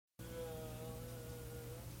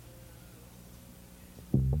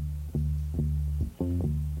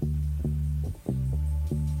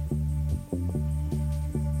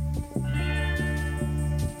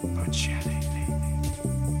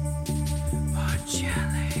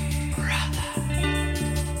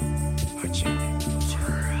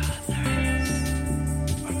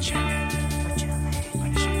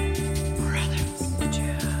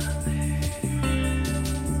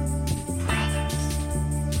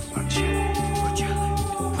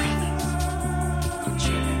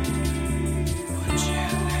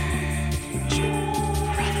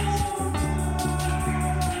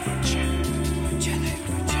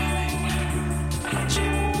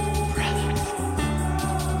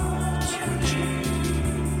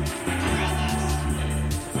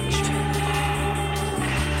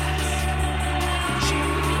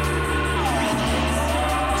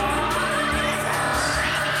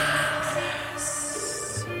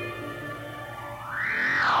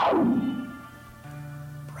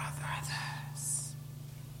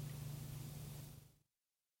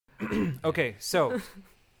Okay, so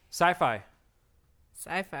sci-fi.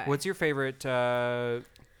 Sci-fi. What's your favorite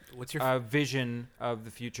vision of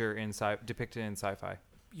the future depicted in sci-fi?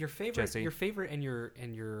 Your favorite, Jesse? your favorite, and your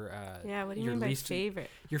yeah. What do you your mean by least favorite?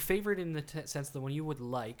 Your favorite in the sense the one you would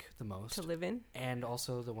like the most To live in? and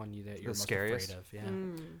also the one that you're most scariest? afraid of.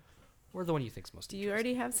 Yeah, or the one you think's most. Do you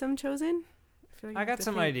already have some chosen? I feel like I you have got to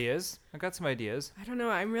some think. ideas. I don't know.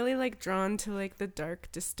 I'm really like drawn to like the dark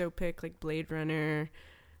dystopic like Blade Runner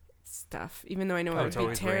stuff. Even though I know it it's would be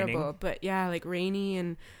always terrible, raining. but yeah, like rainy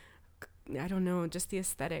and I don't know, just the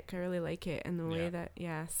aesthetic. I really like it and the way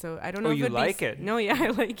Yeah. that so I don't know Oh, if you it'd like be, it? No, yeah, I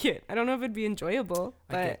like it. I don't know if it'd be enjoyable,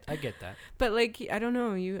 but I get that. but like I don't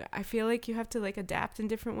know, I feel like you have to like adapt in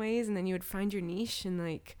different ways and then you would find your niche and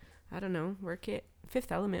like I don't know, work it.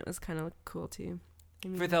 Fifth Element was kind of cool too. I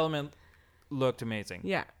mean, Fifth Element looked amazing.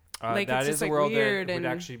 Yeah. That it's is just, a like, world that weird would and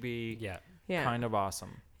actually be yeah. kind of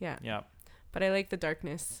awesome. Yeah. Yeah. But I like the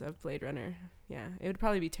darkness of Blade Runner. Yeah. It would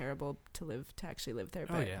probably be terrible to actually live there.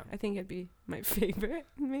 But yeah. I think it'd be my favorite,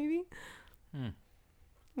 maybe.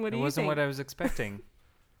 What do It you wasn't think? what I was expecting.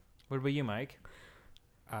 What about you, Mike?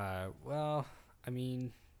 Well, I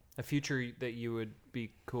mean, A future that you would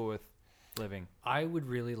be cool with living. I would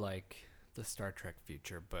really like the Star Trek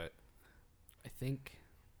future, but I think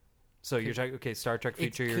So you're talking, Star Trek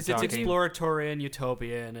future. You're because talking. it's exploratory and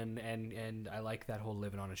utopian, and I like that whole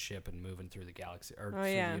living on a ship and moving through the galaxy or through the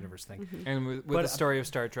universe thing. And with But- the story of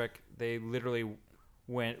Star Trek, they literally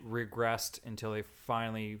regressed until they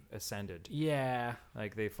finally ascended. Yeah,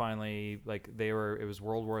 Like they finally, it was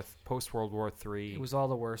post World War III. it was all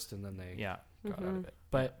the worst, and then they got out of it.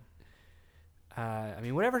 But I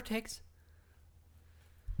mean, whatever it takes.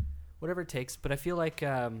 But I feel like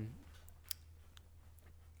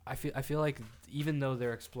I feel like even though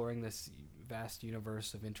they're exploring this vast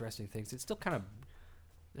universe of interesting things, it's still kind of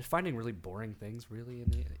they're finding really boring things. Really,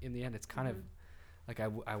 in the end, it's kind of like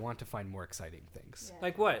I want to find more exciting things.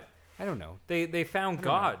 Like what? I don't know. They found don't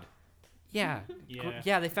God. Yeah,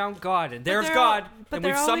 Yeah. They found God, and there's they're God, but and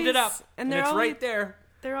we've they're summed it up, always- and they're it's always- right there.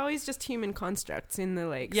 They're always just human constructs in the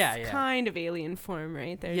like kind of alien form,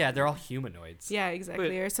 right? They're all humanoids. Yeah,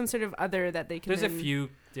 exactly. Or some sort of other that they can There's a then- few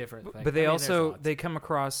different things. But they there's also lots. they come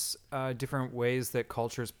across different ways that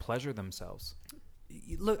cultures pleasure themselves.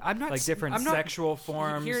 Look, I'm not Like different I'm not- sexual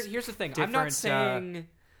forms. Here's the thing. I'm not different, saying.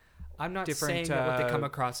 I'm not different, saying that what they come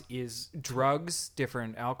across is drugs,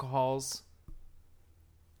 different alcohols,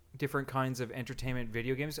 different kinds of entertainment,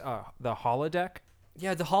 video games. The holodeck.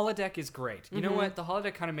 Yeah, the holodeck is great. You know what? The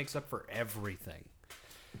holodeck kind of makes up for everything.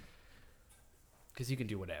 Because you can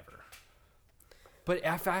do whatever. But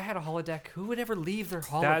if I had a holodeck, who would ever leave their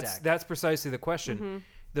holodeck? That's precisely the question.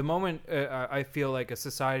 The moment I feel like a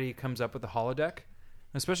society comes up with a holodeck,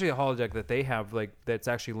 especially a holodeck that they have, like that's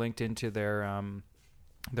actually linked into their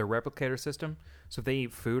replicator system. So if they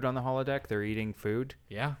eat food on the holodeck, they're eating food.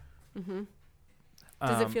 Yeah.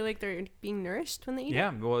 Does it feel like they're being nourished when they eat it?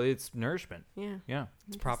 Yeah, well, it's nourishment. Yeah. Yeah.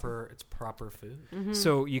 It's proper food.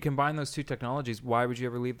 So you combine those two technologies. Why would you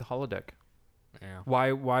ever leave the holodeck? Yeah.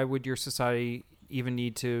 Why would your society even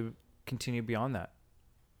need to continue beyond that?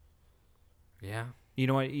 Yeah. You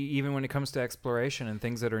know what? Even when it comes to exploration and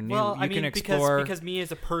things that are new, Well, you can explore. because me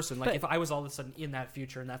as a person, like if I was all of a sudden in that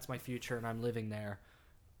future and that's my future and I'm living there,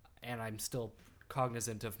 and I'm still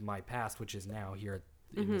cognizant of my past, which is now here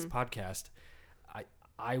in this podcast,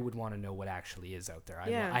 I would want to know what actually is out there.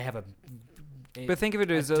 I have a But think of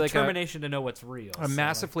it as like determination to know what's real. a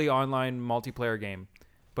massively online multiplayer game,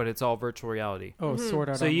 but it's all virtual reality. Oh, Sword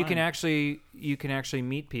Art So Online. you can actually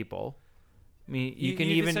meet people. I mean, you can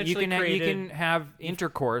you've even you essentially can created- have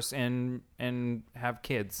intercourse and have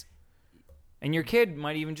kids. And your kid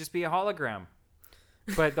might even just be a hologram.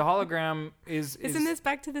 But the hologram is... Isn't this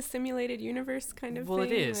back to the simulated universe kind of thing? Well,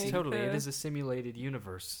 it is. Like Totally. It is a simulated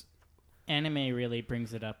universe. Anime really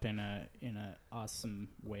brings it up in a awesome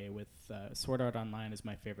way. With Sword Art Online is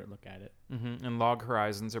my favorite look at it. Mm-hmm. And Log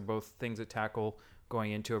Horizons are both things that tackle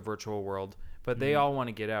going into a virtual world. But they all want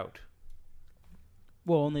to get out.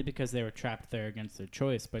 Well, only because they were trapped there against their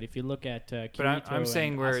choice. But if you look at Kirito But I'm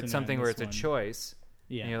saying and where Asuna it's something in where this it's a choice.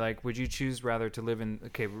 Yeah. And you're like, would you choose rather to live in...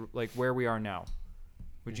 Okay, like where we are now.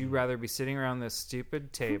 Would you rather be sitting around this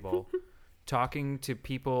stupid table talking to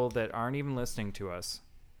people that aren't even listening to us?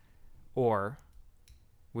 Or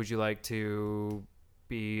would you like to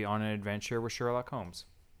be on an adventure with Sherlock Holmes?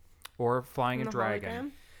 Or flying a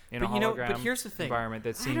dragon in a hologram but here's the thing. environment that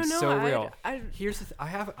I seems don't know. so real? Here's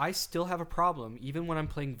the I still have a problem even when I'm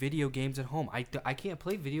playing video games at home. I can't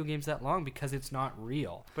play video games that long because it's not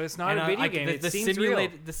real. But it's not a video game. It seems real. real.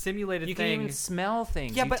 The simulated You thing. can even smell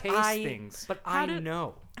things. Yeah, you but taste things. But How I do-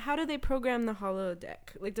 know. How do they program the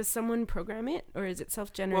holodeck? Like, does someone program it, or is it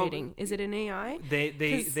self-generating? Is it an AI?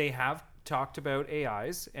 They have talked about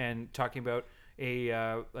AIs and talking about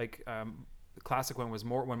a the classic one was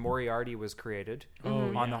when Moriarty was created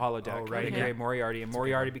on the holodeck. Oh, right. They created Moriarty, and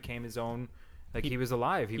Moriarty became his own. Like he was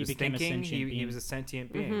alive. He was became a thinking. sentient He being. was a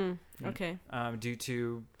sentient being. Okay. Due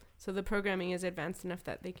to So the programming is advanced enough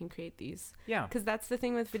that they can create these. yeah. Because that's the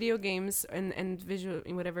thing with video games and visual,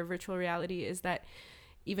 whatever virtual reality is, that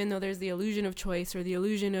even though there's the illusion of choice or the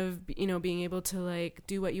illusion of, being able to like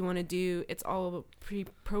do what you want to do, it's all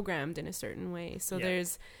pre-programmed in a certain way. So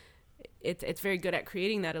it's very good at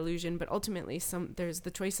creating that illusion, but ultimately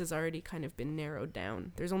the choices already kind of been narrowed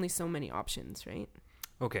down. There's only so many options, right?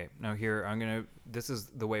 Okay, now here this is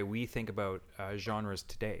the way we think about genres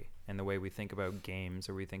today and the way we think about games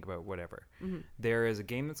or we think about whatever. Mm-hmm. There is a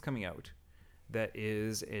game that's coming out that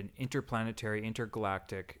is an interplanetary,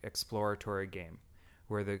 intergalactic exploratory game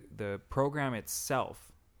where the program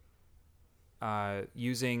itself,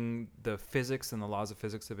 using the physics and the laws of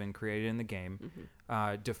physics that have been created in the game,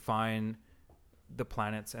 define the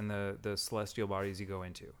planets and the celestial bodies you go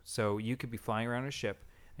into. So you could be flying around a ship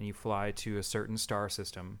and you fly to a certain star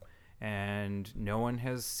system, and no one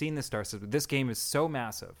has seen the star system. This game is so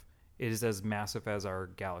massive; it is as massive as our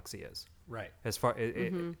galaxy is. Right. As far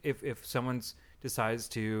if someone decides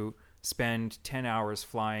to spend 10 hours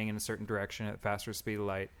flying in a certain direction at faster speed of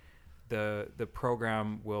light, the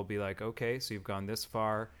program will be like, okay, so you've gone this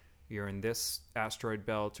far, you're in this asteroid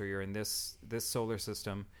belt, or you're in this solar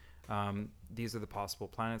system. These are the possible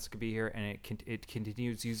planets that could be here, and it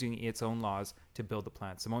continues using its own laws to build the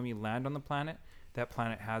planets. The moment you land on the planet, that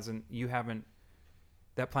planet hasn't been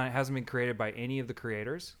created by any of the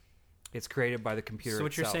creators. It's created by the computer. So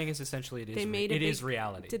what itself. you're saying is essentially it They is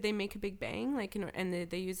reality. Did they make a Big Bang? Like, and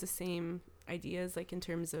they use the same ideas, like in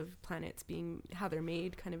terms of planets being how they're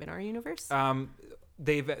made, kind of in our universe.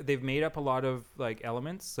 They've made up a lot of like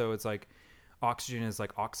elements. So it's like oxygen is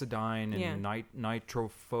like oxidine and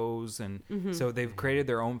nitrophos, and so they've created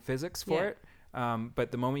their own physics for it.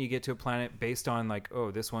 But the moment you get to a planet based on like,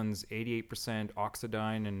 oh, this one's 88%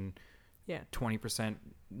 oxidine and 20%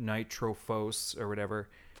 nitrophos or whatever,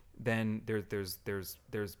 then there's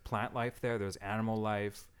plant life there, there's animal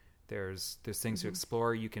life, there's things to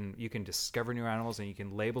explore. You can discover new animals, and you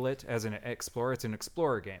can label it as an explorer. It's an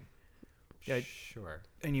explorer game. Yeah, sure.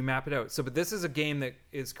 And you map it out. So, but this is a game that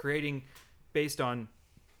is creating based on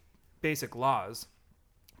basic laws,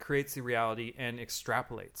 creates the reality and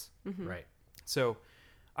extrapolates. Right. So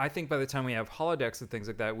I think by the time we have holodecks and things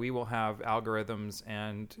like that, we will have algorithms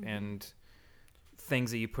and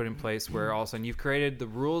things that you put in place where all of a sudden you've created the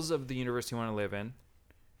rules of the universe you want to live in,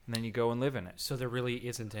 and then you go and live in it. So there really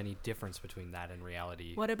isn't any difference between that and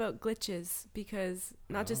reality. What about glitches? Because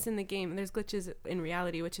not just in the game, there's glitches in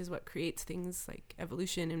reality, which is what creates things like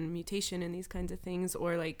evolution and mutation and these kinds of things,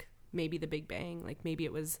 or like maybe the Big Bang, like maybe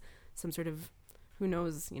it was some sort of, who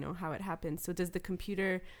knows, how it happened. So does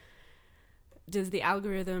the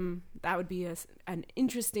algorithm, that would be an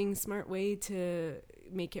interesting, smart way to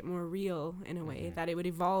make it more real in a way, that it would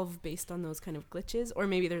evolve based on those kind of glitches, or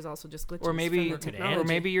maybe there's also just glitches Or maybe from the technology. or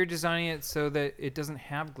maybe you're designing it so that it doesn't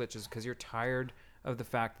have glitches because you're tired of the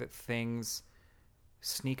fact that things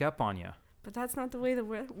sneak up on you. But that's not the way the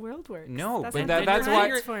world works. No, that's but not that's the why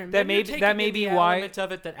platform. that may be why element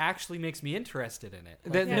of it that actually makes me interested in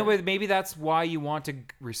it. No, but maybe that's why you want to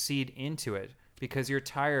recede into it, because you're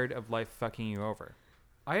tired of life fucking you over.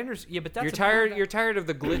 I understand. Yeah, but that's You're tired of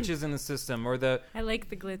the glitches in the system or the I like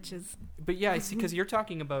the glitches. But yeah, I see, because you're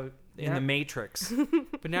talking about in the Matrix.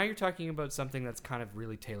 But now you're talking about something that's kind of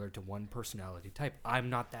really tailored to one personality type. I'm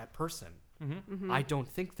not that person. I don't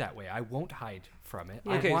think that way. I won't hide from it.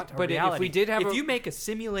 Okay, I want a but reality. if we did have if you make a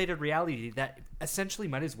simulated reality that essentially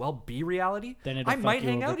might as well be reality, Then it'll I fuck might you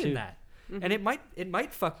hang over out too. in that. And it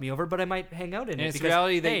might fuck me over, but I might hang out in and it. it's because,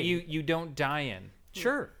 reality that hey, you don't die in.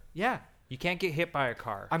 Sure, yeah. You can't get hit by a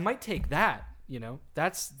car. I might take that.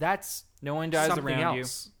 That's No one dies something around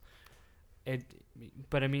else.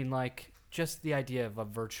 But I mean, like, just the idea of a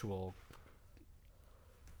virtual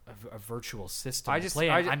system.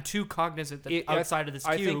 I'm too cognizant that outside of this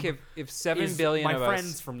cube. I think if 7 billion my of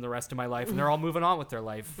friends us, from the rest of my life, and they're all moving on with their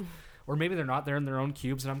life, or maybe they're not. They're in their own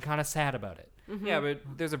cubes, and I'm kind of sad about it. yeah, but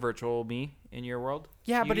there's a virtual me in your world.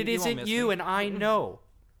 Yeah, but it won't isn't miss you, me. and I know.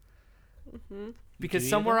 Because Do you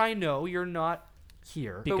somewhere though? I know you're not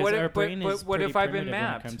here. Because what our if- brain but is what pretty if I've been primitive when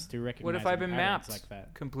it mapped? comes to What if I've been recognizing mapped patterns like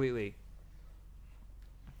that? completely?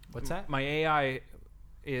 What's that? My AI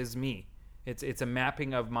is me. It's a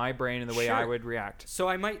mapping of my brain and the way I Sure. would react. So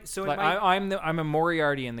I might. So Like, it might. I'm a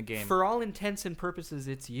Moriarty in the game. For all intents and purposes,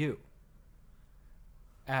 it's you.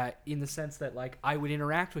 In the sense that, like, I would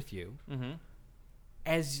interact with you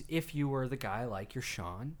as if you were the guy, like you're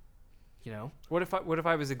Sean. You know, What if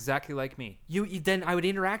I was exactly like me? you then I would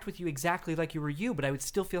interact with you exactly like you were you, but I would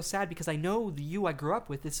still feel sad because I know the you I grew up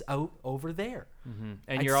with is out over there. And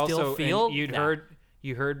I'd you're still also feel and you'd that.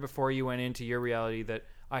 you heard before you went into your reality that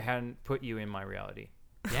I hadn't put you in my reality.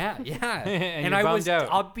 Yeah, yeah. And and you're I was, bummed out.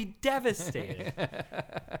 I'll be devastated.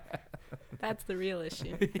 That's the real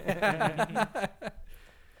issue.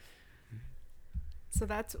 So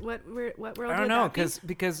that's what world I don't would know that be?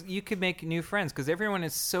 because you could make new friends because everyone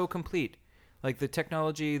is so complete. Like the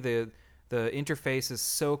technology, the interface is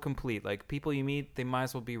so complete. Like people you meet, they might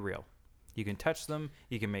as well be real. You can touch them,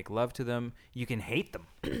 you can make love to them, you can hate them.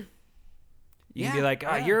 You can be like,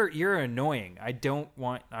 you're annoying. I don't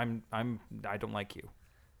like you.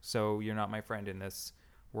 So you're not my friend in this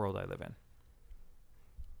world I live in.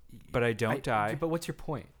 But I don't die. But what's your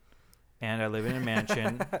point? And I live in a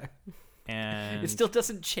mansion. And It still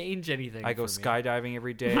doesn't change anything. I go for me. skydiving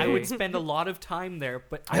every day. I would spend a lot of time there,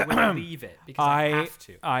 but I would leave it because I have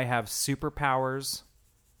to. I have superpowers.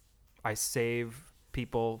 I save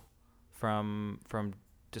people from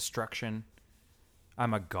destruction.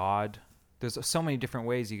 I'm a god. There's so many different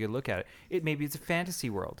ways you could look at it. Maybe it's a fantasy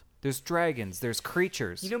world. There's dragons. There's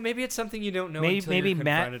creatures. You know, maybe it's something you don't know Maybe- until maybe you're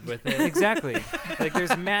Matt- confronted with it. Exactly. Like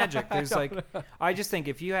there's magic. There's like I just think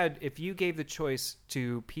if you gave the choice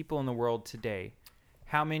to people in the world today,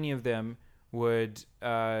 how many of them would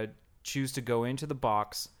choose to go into the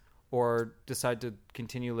box or decide to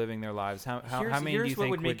continue living their lives? How many do you here's what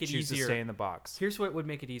think would make would it choose easier. to stay in the box? Here's what would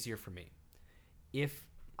make it easier for me. If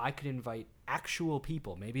I could invite actual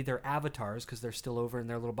people, maybe they're avatars because they're still over in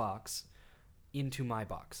their little box, into my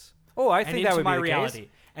box. Oh, I And think into that would my be the reality. case.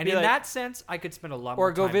 And Be in like- that sense, I could spend a lot Or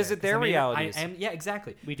more go time visit there, 'cause their realities. yeah,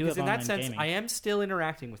 exactly. We do because have in that online sense, gaming. I am still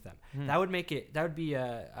interacting with them. That would be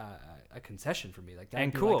a concession for me. Like that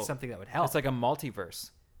And would be cool. like something that would help. It's like a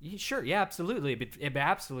multiverse. Sure, yeah, absolutely. It'd be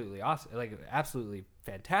absolutely awesome, like absolutely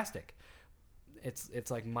fantastic. It's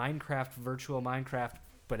like Minecraft, virtual Minecraft,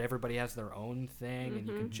 but everybody has their own thing, and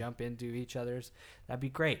you can jump into each other's. That'd be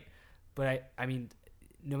great. But I mean,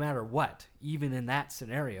 no matter what, even in that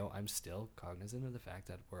scenario, I'm still cognizant of the fact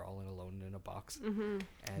that we're all alone in a box. And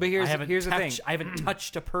But here's I haven't the thing. I haven't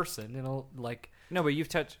touched a person in a like. No, but you're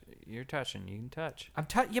touching. You can touch. I'm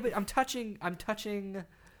touching.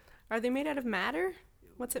 Are they made out of matter?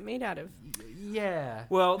 What's it made out of? Yeah.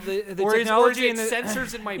 Well, the Or technology is in it the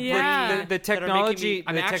sensors in my Yeah. brain? the that are making technology. me-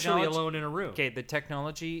 I'm the actually technology, alone in a room. Okay, the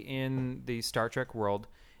technology in the Star Trek world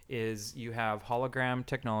is you have hologram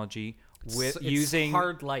technology with It's using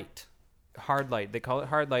hard light. hard light. They call it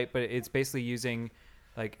hard light, but it's basically using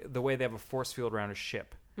like the way they have a force field around a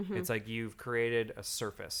ship. It's like you've created a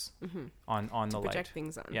surface on the Project light.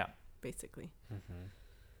 things on. Yeah. Basically.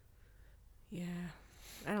 Yeah.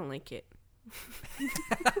 I don't like it.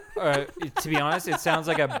 To be honest, it sounds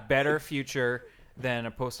like a better future than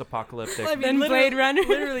a post-apocalyptic Then Blade Runner.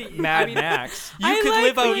 Literally, Mad Max. You I could like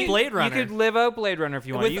live out Blade- Blade Runner. You could live out Blade Runner if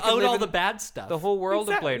you want. You could without live all in the bad stuff. the whole world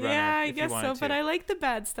of Blade Runner. Yeah, I if you guess so. wanted But to. I like the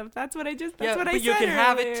bad stuff. That's what I just. That's Yeah, what I but said. you can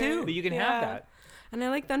have it earlier. too. But you can Yeah. have that. And I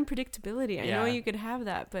like the unpredictability. I know Yeah. you could have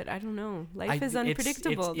that, but I don't know. Life I- is it's-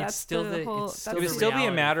 unpredictable. it's That's still the the- whole. it's That's still It would the still be a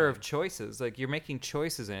reality matter thing. of choices. Like you're making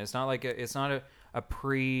choices in it. It's not like it's not a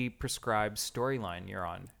pre-prescribed storyline you're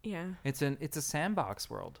on. yeah. It's a sandbox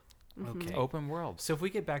world. Okay. Open world. So if we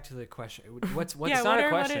get back to the question, what's Yeah, It's what not a are- what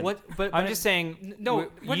question. are- what? But I'm just saying. no,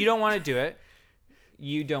 what- you don't want to do it.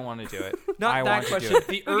 You don't want to do it. Not I that want question. to do it.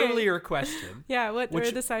 The earlier question. Yeah, what Which-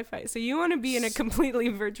 are the sci-fi? So you want to be in a completely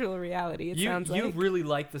virtual reality, it sounds like. You really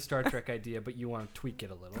like the Star Trek idea, but you want to tweak it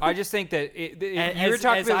a little. I just think that you were as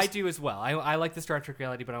talking about I do as well. I like the Star Trek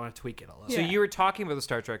reality, but I want to tweak it a little. So Yeah. you were talking about the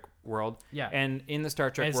Star Trek world, Yeah. and in the Star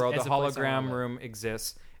Trek As- world, as the a place I wanna hologram live. room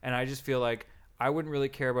exists, and I just feel like I wouldn't really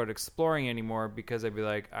care about exploring anymore because I'd be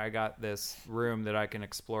like, I got this room that I can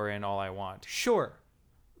explore in all I want. Sure.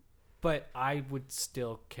 But I would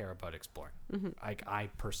still care about exploring. I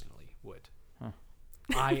personally would. Huh.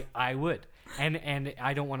 I would. And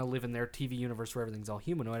I don't want to live in their TV universe where everything's all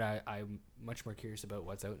humanoid. I'm much more curious about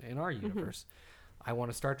what's out in our universe. I want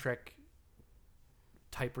a Star Trek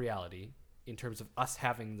type reality in terms of us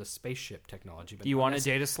having the spaceship technology. But You not want a necess-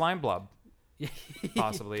 data slime blob,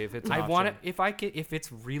 possibly, if it's an I want it option. if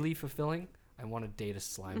it's really fulfilling. I want a data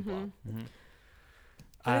slime blob.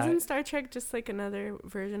 But isn't Star Trek just like another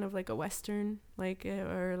version of like a Western, like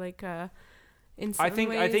or like a? In some I think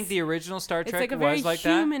ways, the original Star it's Trek like a very was like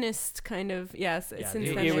that. humanist kind of. Yes, Yeah, since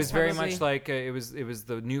it- then It there's was very probably- much like it was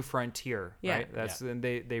the new frontier, Yeah. right? That's and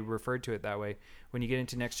they referred to it that way. When you get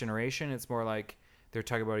into Next Generation, it's more like they're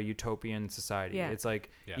talking about a utopian society. Yeah. It's like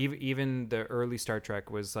Yeah. even the early Star Trek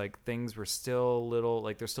was like things were still little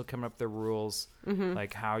like they're still coming up with their rules,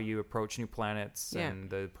 like how you approach new planets Yeah. and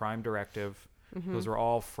the Prime Directive. Those were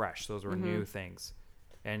all fresh. Those were new things.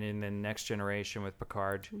 And in the Next Generation with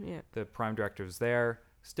Picard, Yeah. the Prime Directive's there,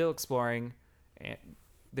 still exploring, and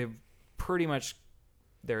they've pretty much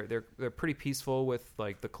they're pretty peaceful with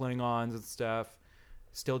like the Klingons and stuff,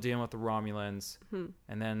 still dealing with the Romulans,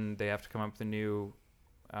 and then they have to come up with a new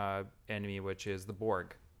enemy, which is the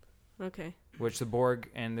Borg. Okay. Which the Borg,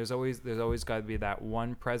 and there's always got to be that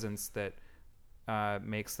one presence that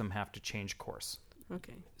makes them have to change course.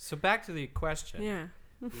 Okay. So back to the question. Yeah.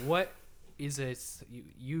 What is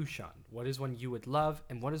you, Sean? What is one you would love,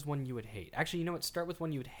 and what is one you would hate? Actually, you know what? Start with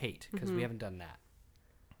one you would hate, because we haven't done that.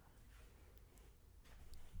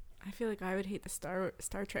 I feel like I would hate the Star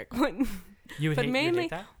Trek one. You would But hate, mainly- you would hate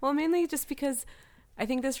that? Well, mainly just because I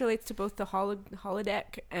think this relates to both the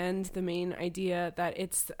holodeck and the main idea that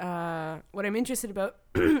it's what I'm interested about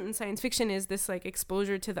in science fiction is this like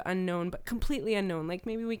exposure to the unknown, but completely unknown. Like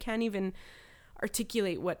maybe we can't even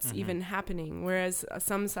articulate what's even happening. Whereas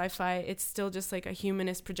some sci-fi, it's still just like a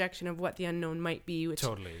humanist projection of what the unknown might be. Which,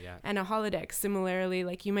 Totally, yeah. and a holodeck, similarly,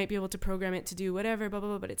 like you might be able to program it to do whatever, blah, blah,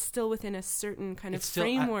 blah, but it's still within a certain kind of It's still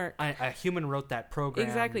framework. a human wrote that program.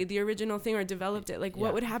 Exactly, the original thing or developed it. Like, Yeah.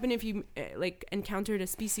 what would happen if you like encountered a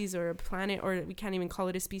species or a planet, or we can't even call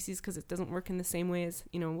it a species because it doesn't work in the same way as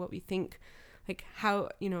what we think. Like how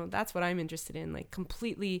that's what I'm interested in. Like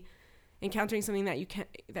completely encountering something that you can't,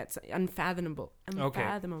 that's unfathomable. Okay.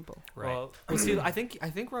 Unfathomable. Right. Well, see, I think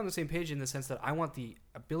we're on the same page in the sense that I want the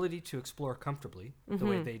ability to explore comfortably the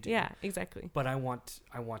way they do. Yeah, exactly. But I want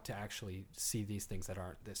to actually see these things that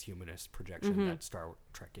aren't this humanist projection that Star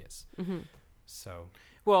Trek is. So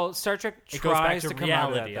Well, Star Trek It goes back tries to to come out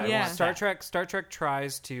of reality. that. I Yeah. want Star Trek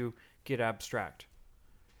tries to get abstract,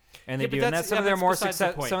 and they Yeah, but do. And that's- that's some of yeah, their that's more besides the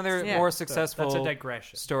success. point. Some of their Yeah. more So successful that's a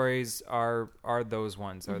digression. stories are those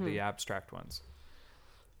ones, are the abstract ones.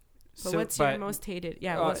 But what's your most hated?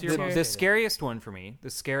 Yeah, what's your your most the hated? scariest one for me, the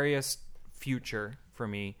scariest future for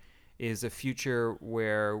me, is a future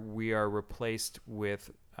where we are replaced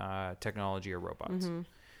with technology or robots.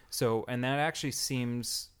 So, and that actually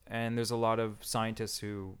seems, and there's a lot of scientists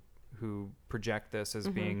who project this as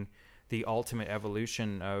being the ultimate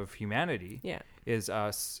evolution of humanity. Yeah. Is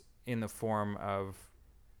us in the form of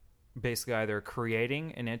basically either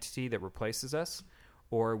creating an entity that replaces us,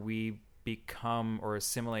 or we become or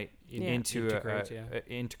assimilate into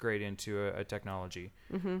integrate into a technology.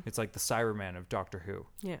 It's like the Cyberman of Doctor Who.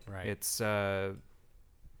 Yeah. Right. It's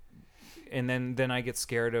and then I get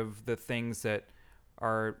scared of the things that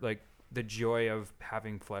are like the joy of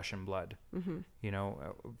having flesh and blood,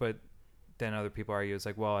 but then other people argue it's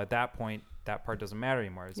like, well, at that point that part doesn't matter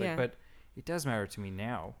anymore. It's like, but it does matter to me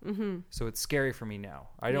now. So it's scary for me now.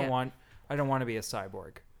 I don't want to be a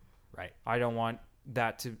cyborg. Right. I don't want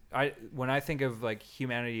that to, when I think of like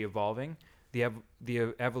humanity evolving, the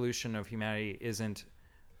evolution of humanity isn't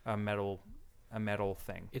a metal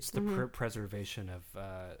thing. It's the preservation of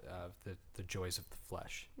the joys of the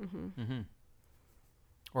flesh.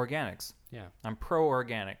 Organics. Yeah. I'm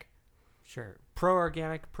pro-organic. Sure.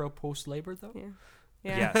 Pro-organic, pro-post-labor, though? Yeah.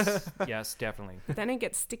 Yeah. Yes, definitely. But then it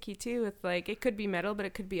gets sticky too with like, it could be metal, but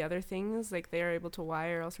it could be other things. Like they are able to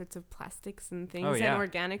wire all sorts of plastics and things and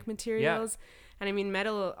organic materials. And I mean,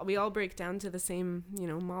 metal, we all break down to the same,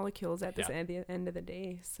 molecules at the end of the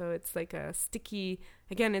day. So it's like a sticky,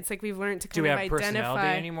 again, it's like we've learned to kind of identify. Do we have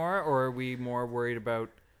personality anymore, or are we more worried about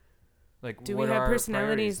like do what we have our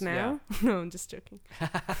personalities now? Yeah. No, I'm just joking.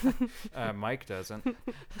 Mike doesn't.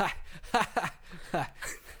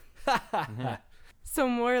 So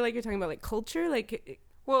more like you're talking about like culture, like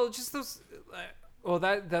well, just those.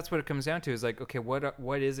 That's what it comes down to. Is like, okay,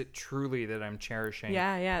 what is it truly that I'm cherishing?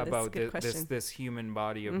 Yeah, about that's a good question. this human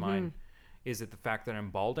body of mine. Is it the fact that I'm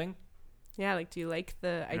balding? Yeah, like do you like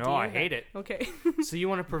the idea? No, I hate it. Okay. So you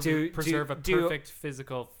want to preserve a perfect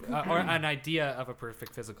physical, or an idea of a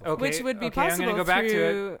perfect physical. Okay, which would be possible I'm gonna go back through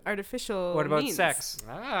to it. artificial What about means. sex?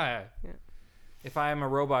 Yeah. If I am a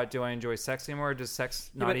robot, do I enjoy sex anymore? Or does sex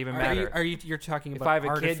not even matter? You're talking about if I have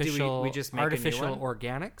a kid, artificial, do we just make a new artificial one?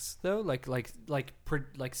 organics though,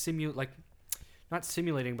 not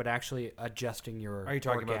simulating, but actually adjusting your. Are you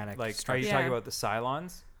talking organic about structure? Are you talking about the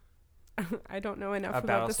Cylons? I don't know enough Battlestar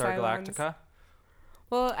about the Cylons. Galactica?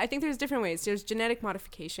 Well, I think there's different ways. There's genetic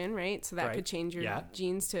modification, right? So that Right. could change your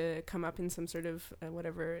genes to come up in some sort of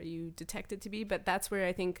whatever you detect it to be. But that's where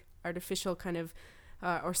I think artificial kind of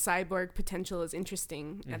or cyborg potential is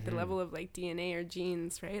interesting at the level of like DNA or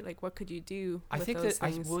genes, right? Like what could you do I with think those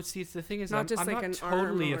that things? the thing is, Not I'm, just I'm like not an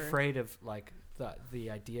totally arm or- afraid of like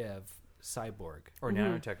the idea of cyborg Or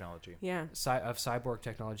nanotechnology? Yeah. of cyborg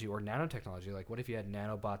technology or nanotechnology. Like, what if you had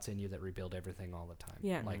nanobots in you that rebuild everything all the time?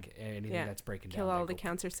 Yeah. Like anything Yeah. that's breaking Kill down. all they the go-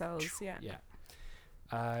 cancer cells. Yeah.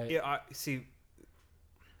 Yeah. See,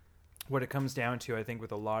 what it comes down to, I think,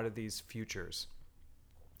 with a lot of these futures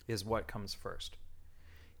is what comes first.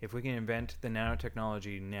 If we can invent the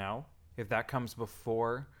nanotechnology now, if that comes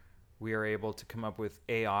before we are able to come up with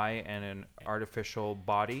AI and an artificial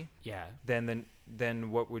body, Yeah. then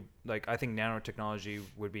what would, like, I think nanotechnology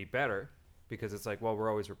would be better, because it's like, well, we're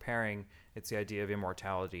always repairing. It's the idea of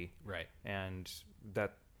immortality. Right. And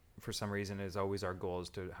that, for some reason, is always our goal, as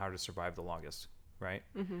to how to survive the longest, right?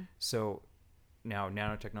 So now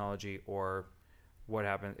nanotechnology, or what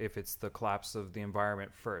happens if it's the collapse of the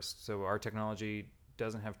environment first? So our technology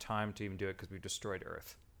doesn't have time to even do it because we've destroyed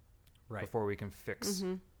Earth Right. before we can fix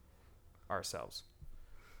ourselves.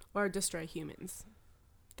 Or destroy humans.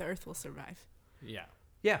 The Earth will survive. Yeah.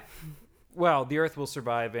 Yeah. Well, the Earth will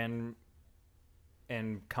survive and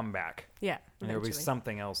come back. Yeah. And there'll be eventually.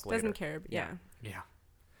 something else later. Doesn't care. But yeah. Yeah.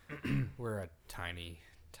 We're a tiny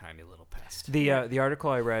little pest. The article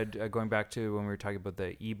I read, going back to when we were talking about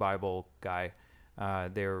the e-Bible guy,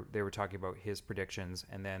 they were talking about his predictions,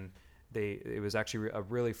 and then it was actually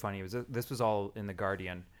really funny. This was all in the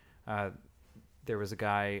Guardian. There was a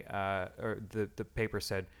guy, or the paper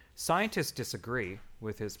said, scientists disagree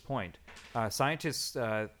with his point. Scientists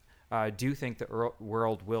do think the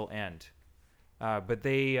world will end, but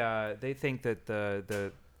they think that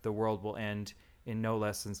the world will end in no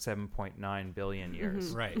less than 7.9 billion years.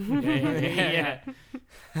 Right. Yeah.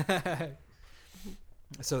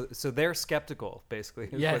 So they're skeptical, basically.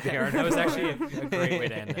 is Yeah. what they are. That was actually a great way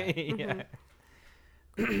to end that. Yeah.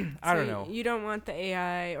 I don't know. You don't want the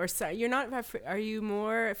AI, or you're not. Are you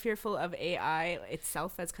more fearful of AI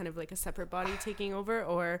itself as kind of like a separate body taking over,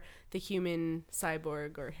 or the human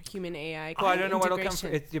cyborg or human AI? Well, I don't know what'll come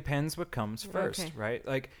integration? first. It depends what comes first, Okay. right?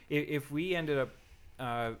 Like if we ended up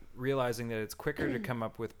realizing that it's quicker to come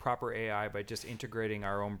up with proper AI by just integrating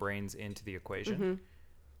our own brains into the equation,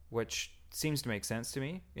 which seems to make sense to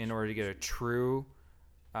me, in order to get a true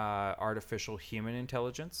artificial human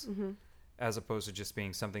intelligence, as opposed to just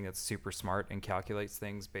being something that's super smart and calculates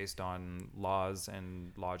things based on laws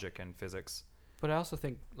and logic and physics. But I also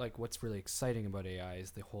think, like, what's really exciting about AI is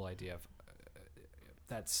the whole idea of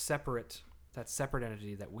that separate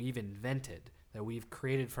entity that we've invented, that we've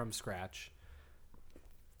created from scratch,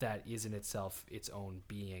 that is in itself its own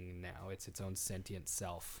being now. It's its own sentient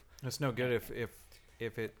self. It's no good if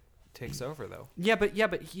it takes over, though. Yeah, but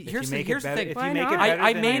here's the thing. If Why you make not? it better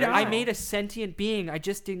I than made the I original. made a sentient being. I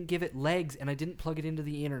just didn't give it legs, and I didn't plug it into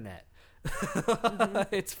the internet.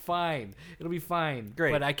 It's fine. It'll be fine.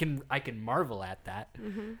 Great. But I can marvel at that.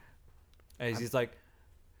 As he's like,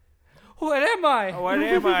 What am I? what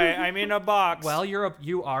am I? I'm in a box. Well,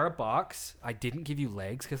 you are a box. I didn't give you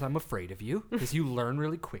legs because I'm afraid of you, because you learn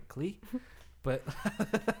really quickly. But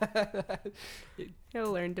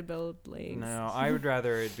He'll learn to build legs. no, I would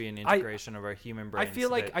rather it be an integration of our human brains.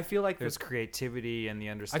 I feel like there's creativity and the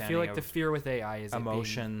I understanding. feel like of the fear with AI is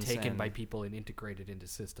emotions it being taken and- by people and integrated into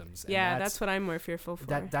systems. And Yeah, that's what I'm more fearful for.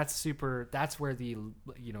 that's super. That's where the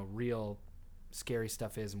real scary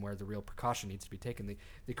stuff is and where the real precaution needs to be taken.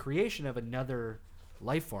 The creation of another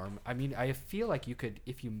life form. I mean, I feel like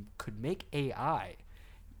if you could make AI,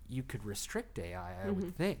 you could restrict AI. I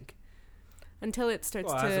would think until it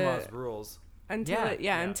starts to Asimov's rules.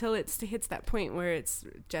 Until it hits that point where it's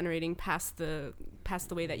generating past the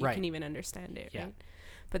way that you can even understand it. Right.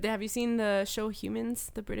 But have you seen the show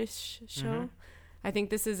Humans, the British show? Mm-hmm. I think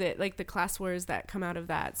this is it, like the class wars that come out of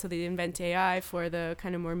that. So they invent AI for the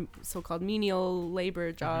kind of more so-called menial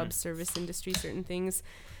labor jobs, service industry, certain things.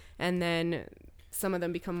 And then some of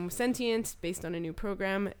them become sentient based on a new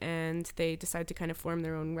program, and they decide to kind of form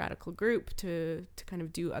their own radical group to kind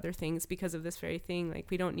of do other things because of this very thing. Like,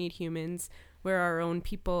 we don't need humans. We're our own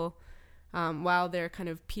people, while their kind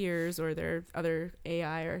of peers or their other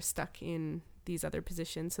AI are stuck in these other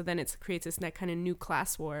positions. So then it creates this kind of new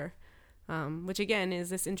class war, which again is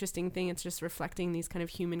this interesting thing. It's just reflecting these kind of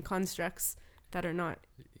human constructs that are not,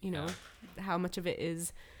 how much of it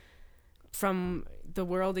is from the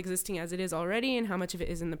world existing as it is already, and how much of it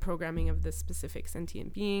is in the programming of the specific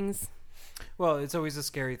sentient beings. Well, it's always a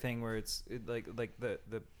scary thing where like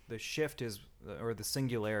the shift is, or the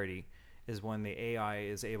singularity is when the AI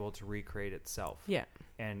is able to recreate itself. Yeah.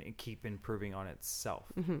 And keep improving on itself.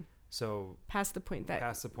 Mm-hmm. So past the point that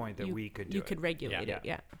we could do it. You could regulate it.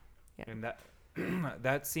 Yeah. And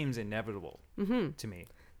that seems inevitable to me.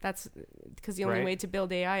 That's because the only way to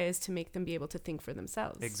build AI is to make them be able to think for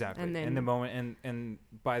themselves. Exactly. And then in the moment, and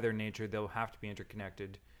by their nature, they'll have to be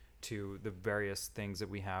interconnected to the various things that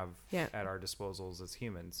we have at our disposals as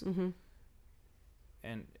humans. Mm-hmm.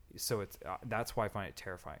 And so that's why I find it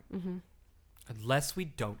terrifying. Mm-hmm. Unless we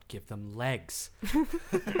don't give them legs. Yeah,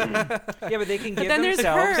 but they can give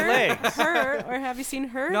themselves legs. Her, or have you seen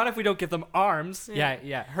Her? Not if we don't give them arms.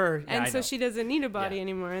 Yeah, Her. And so she doesn't need a body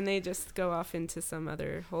anymore, and they just go off into some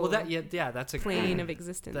other whole that's a plane of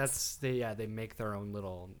existence. That's they make their own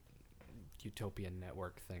little utopian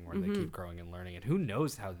network thing where they keep growing and learning. And who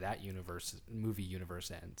knows how that movie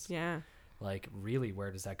universe ends? Yeah. Like, really, where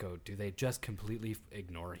does that go? Do they just completely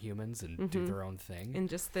ignore humans and do their own thing? And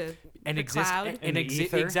just the exist, cloud? And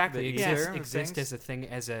exist as a thing,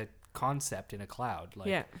 as a concept in a cloud.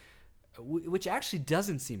 Like, which actually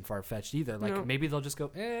doesn't seem far-fetched either. Like, maybe they'll just go,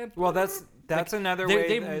 Well, that's another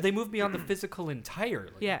way. They move beyond the physical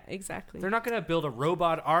entirely. Yeah, exactly. They're not going to build a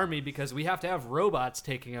robot army because we have to have robots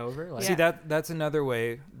taking over. Like, see, that's another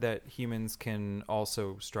way that humans can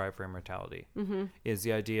also strive for immortality, is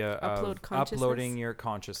the idea of uploading your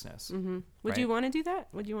consciousness. Mm-hmm. Would you want to do that?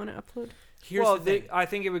 Would you want to upload? I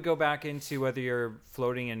think it would go back into whether you're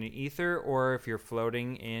floating in an ether or if you're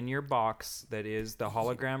floating in your box that is the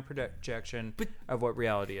hologram projection of what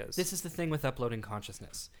reality is. This is the thing with uploading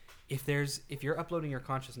consciousness. If you're uploading your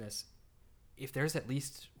consciousness, if there's at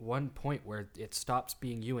least one point where it stops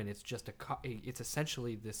being you and it's just it's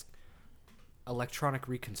essentially this electronic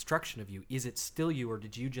reconstruction of you. Is it still you, or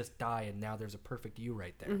did you just die and now there's a perfect you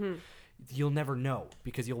right there? Mm-hmm. You'll never know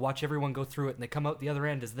because you'll watch everyone go through it and they come out the other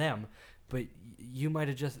end as them. But you might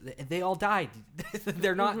have they all died.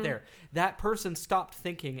 They're not there. That person stopped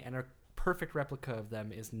thinking, and a perfect replica of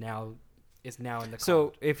them is now in the cloud.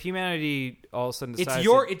 So if humanity all of a sudden decides...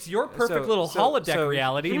 It's your perfect little holodeck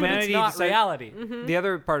reality, humanity, but it's not reality. Mm-hmm. The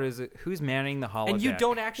other part is who's manning the holodeck. And you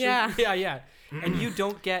don't actually... Yeah. And you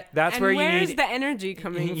don't get... That's where you need... where's the energy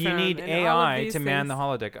coming from? You need AI to man the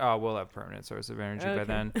holodeck. Oh, we'll have permanent source of energy by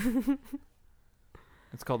then.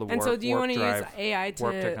 It's called the warp. And so do you want to use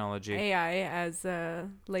warp technology. AI as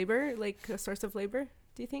labor, like a source of labor,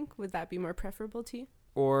 do you think? Would that be more preferable to you?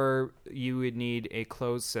 Or you would need a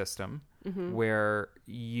closed system where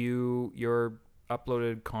your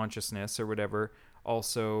uploaded consciousness or whatever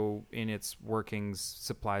also in its workings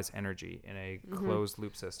supplies energy in a closed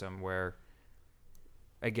loop system where,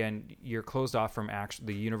 again, you're closed off from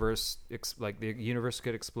the universe. Like the universe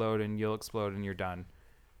could explode and you'll explode and you're done.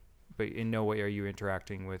 But in no way are you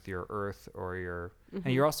interacting with your Earth or your...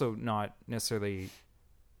 And you're also not necessarily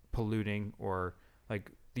polluting or like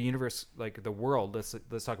the universe, like the world. Let's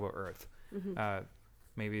talk about Earth.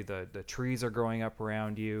 Maybe the trees are growing up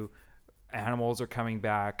around you. Animals are coming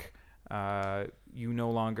back. You no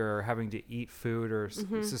longer are having to eat food or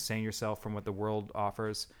sustain yourself from what the world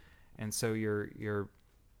offers. And so you're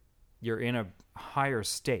in a higher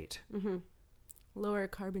state. Lower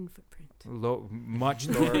carbon footprint. Much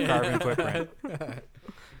lower carbon footprint.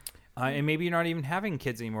 And maybe you're not even having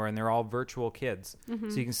kids anymore and they're all virtual kids.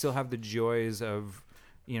 So you can still have the joys of,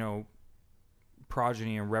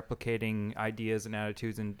 progeny and replicating ideas and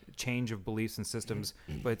attitudes and change of beliefs and systems,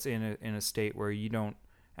 but it's in a state where you don't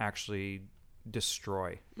actually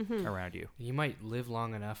destroy around you. You might live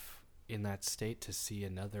long enough in that state to see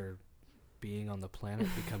another being on the planet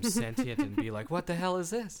become sentient and be like, what the hell is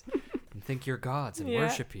this? And think you're gods and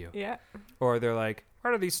worship you. Yeah. Or they're like,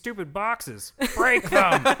 what are these stupid boxes? Break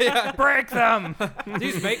them! Break them!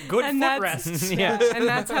 These make good footrests. Yeah. And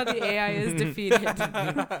that's how the AI is defeated.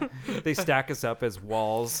 They stack us up as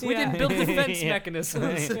walls. We didn't build defense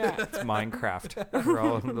mechanisms. Yeah. It's Minecraft. We're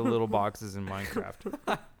all the little boxes in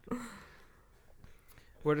Minecraft.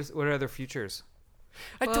 What are other futures?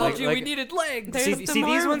 I told you we needed legs. There's the see,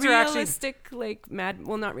 more these ones are actually realistic, like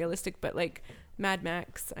not realistic, but like Mad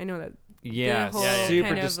Max. I know that. Yes, whole super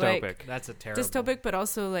kind of, dystopic. like, That's a terrible. Dystopic, but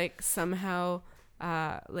also like somehow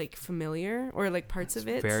like familiar, or like parts of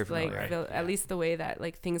it. very familiar. Like Right. at least the way that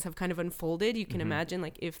like things have kind of unfolded. You can imagine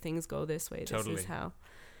like if things go this way, Totally. this is how.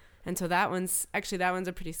 And so that one's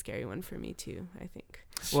a pretty scary one for me too, I think.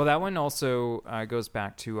 Well, that one also goes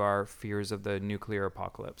back to our fears of the nuclear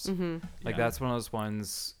apocalypse. Like that's one of those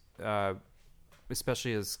ones,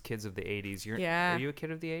 especially as kids of the 80s. Are you a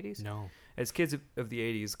kid of the 80s? No. As kids of the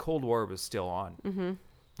 80s, Cold War was still on.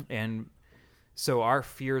 And so our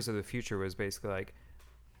fears of the future was basically like,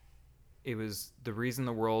 it was the reason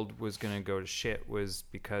the world was going to go to shit was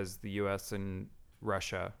because the US and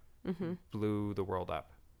Russia blew the world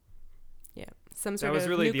up. Yeah, some sort That was of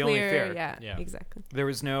really the only nuclear- fear. Yeah, exactly. There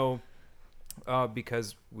was no,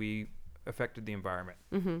 because we affected the environment.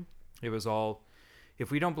 It was all, if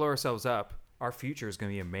we don't blow ourselves up, our future is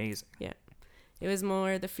going to be amazing. Yeah. It was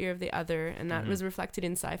more the fear of the other, and that was reflected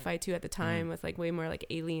in sci-fi too at the time, with like way more like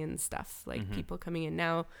alien stuff, like people coming in.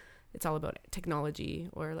 Now it's all about technology,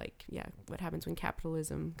 or like what happens when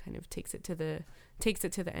capitalism kind of takes it to the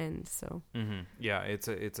end. So Yeah, it's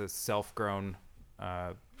a self-grown,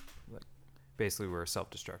 like basically we're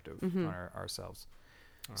self-destructive on ourselves.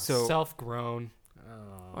 So Self-grown.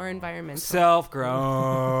 or environmental.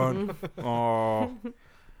 self-grown. Oh,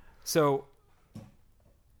 so.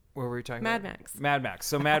 What were we talking Mad about? Max. Mad Max.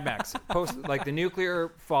 So Mad Max, post like the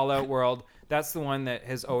nuclear fallout world. That's the one that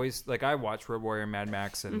has always like I watched Road Warrior, Mad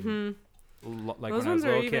Max, and like Those when I was ones a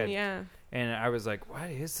are little even kid, and I was like, "What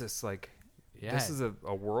is this? Like, Yeah. this is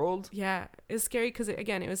a world?" Yeah, it's scary because it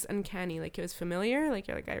was uncanny. Like it was familiar. Like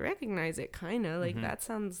you're like, I recognize it, kind of. Like that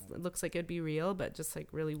looks like it'd be real, but just like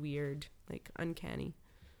really weird, like uncanny.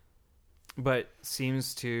 But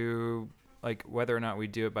seems to like whether or not we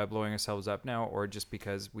do it by blowing ourselves up now, or just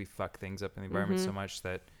because we fuck things up in the environment so much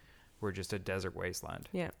that we're just a desert wasteland.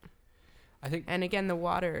 Yeah. I think, And again, the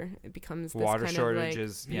water, it becomes this Water kind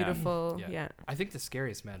shortages, of like beautiful. yeah. Yeah. I think the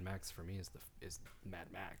scariest Mad Max for me is Mad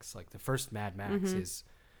Max. Like the first Mad Max is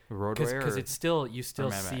Road because Warrior, it's still you still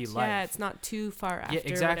Mad see Max? life. Yeah, it's not too far after. Yeah,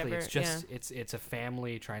 exactly. Whatever. It's just it's a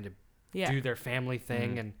family trying to yeah. do their family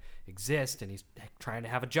thing and exist, and he's trying to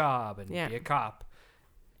have a job and be a cop.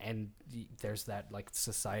 And there's that like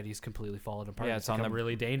society's completely fallen apart. Yeah, it's on the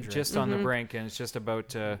really dangerous. just on the brink, and it's just about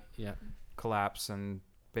to yeah. collapse, and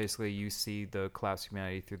basically you see the collapse of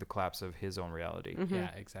humanity through the collapse of his own reality. Yeah,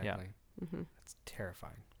 exactly. Mm-hmm. It's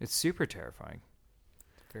terrifying. It's super terrifying.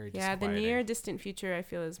 Very Yeah, the disquieting. near distant future I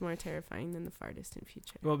feel is more terrifying than the far distant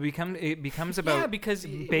future. Well, it becomes about because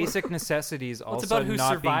basic necessities well, it's also about who not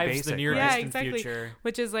being survives basic. the near Yeah, distant exactly. future.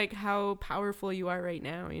 Which is like how powerful you are right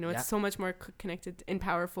now. You know, it's so much more connected and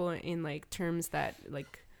powerful in like terms that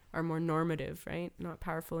like are more normative, right? Not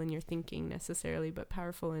powerful in your thinking necessarily, but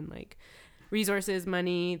powerful in like resources,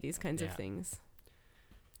 money, these kinds of things.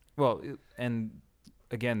 Well, and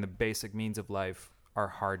again, the basic means of life are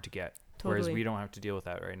hard to get. Totally. Whereas we don't have to deal with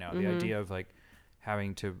that right now. The idea of like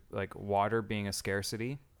having to like water being a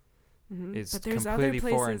scarcity is But there's completely other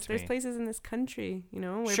foreign places. to There's me. places in this country, you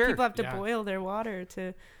know, where Sure. people have to Yeah. boil their water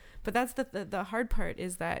to. But that's the hard part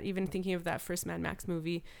is that even thinking of that first Mad Max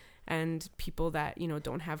movie, and people that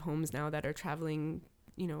don't have homes now that are traveling,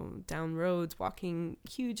 down roads, walking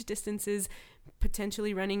huge distances,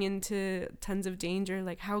 potentially running into tons of danger.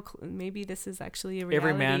 Like how maybe this is actually a reality.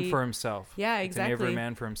 Every man for himself. Yeah, It's an exactly. every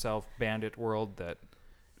man for himself bandit world that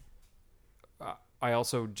I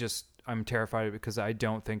also I'm terrified because I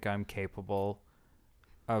don't think I'm capable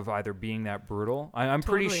of either being that brutal. I'm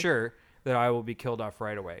pretty Totally. sure that I will be killed off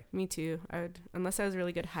right away. Me too. Unless I was a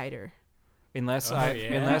really good hider. Unless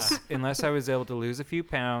unless I was able to lose a few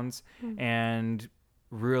pounds and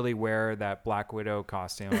really wear that Black Widow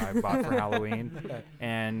costume I bought for Halloween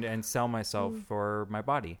and sell myself for my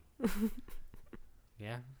body.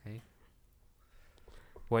 Yeah. Hey.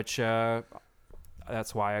 Which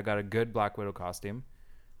that's why I got a good Black Widow costume.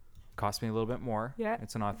 Cost me a little bit more. Yeah.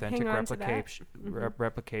 It's an authentic Hang on to that.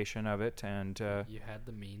 replication of it, and You had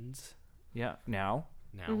the means. yeah, now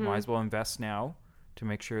Now. might as well invest now to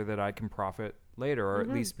make sure that I can profit later, or at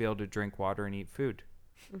least be able to drink water and eat food,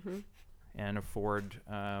 and afford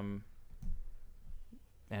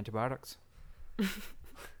Antibiotics.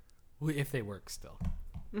 If they work still.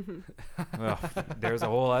 Well, there's a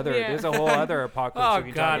whole other apocalypse. Oh we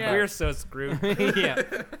can God, talk about. we're so screwed. Yeah.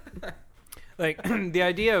 Like the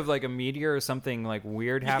idea of like a meteor or something like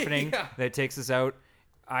weird happening that takes us out,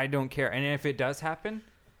 I don't care. And if it does happen,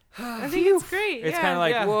 I think it's great. it's kind of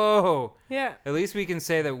like, whoa. Yeah. At least we can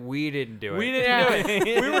say that we didn't do it. We didn't do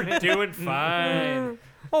it. We were doing fine.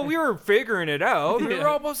 Well, we were figuring it out. We were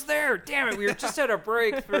almost there. Damn it. We were just at a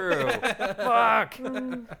breakthrough. Fuck.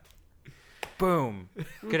 Boom.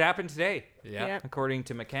 Could happen today, Yeah. according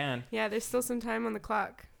to McCann. Yeah, there's still some time on the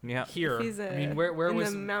clock. Yeah. Here, He's, I mean, where in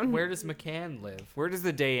was the mountain. where does McCann live? Where does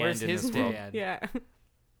the day Where's end in his this day world? end? Yeah.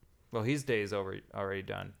 Well, his day is already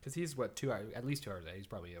done. Because he's what 2 hours, at least 2 hours ahead. He's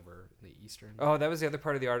probably over the eastern. Oh, that was the other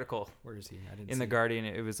part of the article. Where is he? I didn't In see the it. Guardian,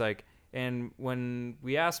 it was like, and when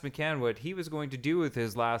we asked McCann what he was going to do with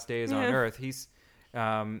his last days on Yeah. Earth,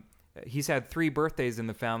 he's had 3 birthdays in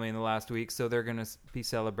the family in the last week, so they're gonna be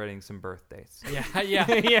celebrating some birthdays. Yeah, Yeah,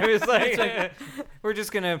 it was like we're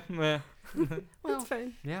just gonna Well, it's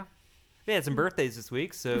fine. yeah. we had some birthdays this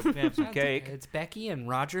week, so we have some cake. It's Becky and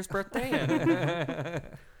Roger's birthday, and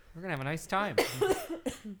we're gonna have a nice time.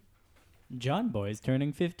 John Boy's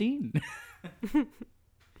turning 15.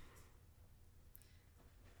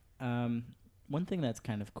 One thing that's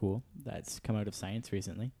kind of cool that's come out of science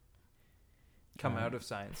recently. Come out of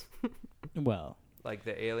science, Well, like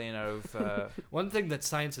the alien out of. One thing that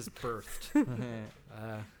science has birthed.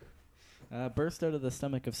 burst out of the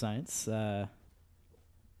stomach of science.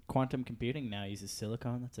 Quantum computing now uses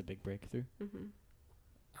silicon. That's a big breakthrough.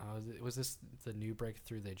 Was this the new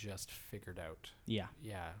breakthrough they just figured out? Yeah.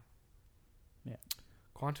 Yeah. Yeah.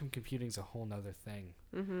 Quantum computing's a whole nother thing.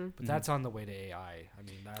 Mm-hmm. But that's on the way to AI. I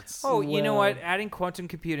mean, that's... Oh, you know Well- what? Adding quantum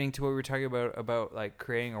computing to what we were talking about like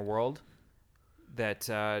creating a world that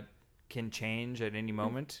can change at any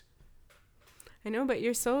moment. I know, but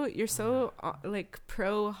you're so like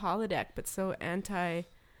pro holodeck, but so anti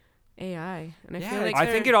AI, and I Yeah, feel like I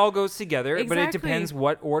think it all goes together, but it Exactly. depends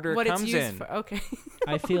what order what it it's comes used in. for. Okay.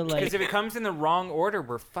 I feel like Because if it comes in the wrong order,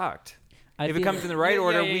 we're fucked. I If it feel comes in the right Yeah,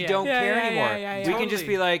 order, yeah, we yeah. don't Yeah, care yeah, anymore. yeah, yeah, We yeah. can just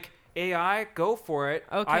be like, AI, go for it.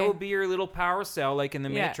 I Okay. will be your little power cell, like in the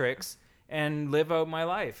Yeah. Matrix, and live out my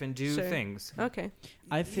life and do Sure. things. Okay.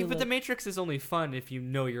 I feel but like, the Matrix is only fun if you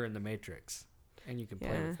know you're in the Matrix. And you can play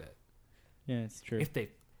Yeah. with it. yeah, it's true. If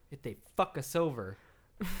they fuck us over,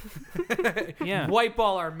 Yeah. wipe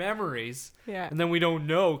all our memories, Yeah. and then we don't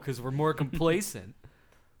know because we're more complacent,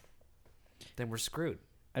 then we're screwed.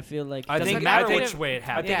 I feel like I Doesn't think- matter I think- which way it I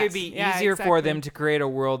happens. think it'd be Yes. Yeah, easier for exactly. them to create a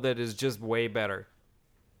world that is just way better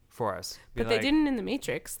for us. Be But they like- didn't in the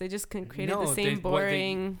Matrix. They just created No, the they- same what they-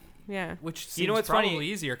 boring. Yeah. Which seems You know what's funny? probably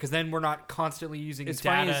easier because then we're not constantly using It's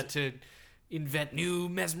funny data is- to invent new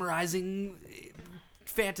mesmerizing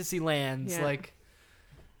fantasy lands. Yeah. Like,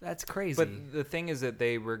 that's crazy. But the thing is that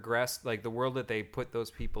they regressed. Like the world that they put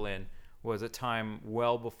those people in was a time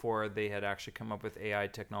well before they had actually come up with AI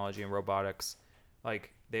technology and robotics.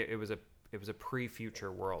 Like it was a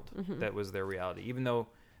pre-future world that was their reality. Even though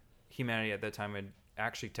humanity at that time had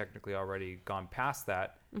actually technically already gone past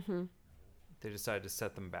that, they decided to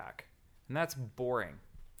set them back, and that's boring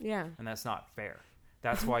Yeah. and that's not fair.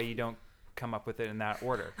 That's why you don't come up with it in that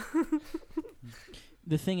order.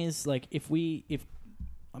 the thing is, like, if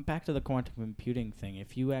back to the quantum computing thing,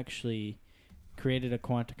 if you actually created a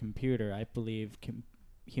quantum computer, I believe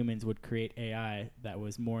humans would create AI that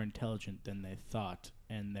was more intelligent than they thought,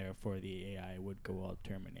 and therefore the AI would go all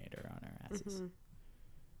Terminator on our asses.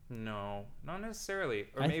 No, not necessarily.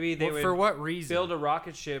 Or I- maybe they would for what reason? build a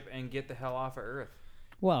rocket ship and get the hell off of Earth.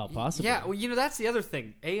 Well, possibly. Yeah, well, that's the other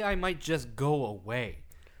thing. AI might just go away.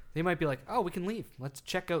 They might be like, "Oh, we can leave. Let's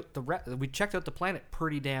check out we checked out the planet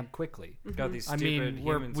pretty damn quickly." Got these I stupid mean,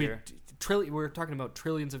 humans we here. we're talking about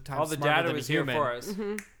trillions of times. All the smarter data than was a here human. for us.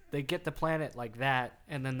 They get the planet like that,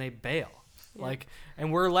 and then they bail. Yeah. Like,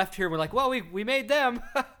 and we're left here. We're like, "Well, we made them.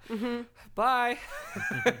 Bye.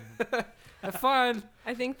 Have fun."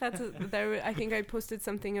 I think I think I posted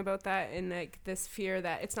something about that in like this fear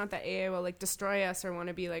that it's not that AI will like destroy us or want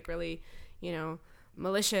to be like really,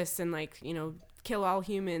 malicious and like, kill all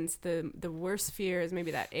humans. The worst fear is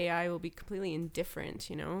maybe that AI will be completely indifferent,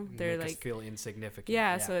 They're Make us like feel insignificant.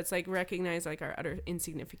 yeah, so it's like recognize like our utter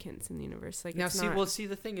insignificance in the universe. Like now, it's see, not,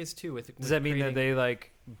 the thing is too with Does that mean that they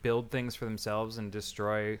like build things for themselves and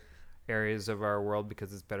destroy areas of our world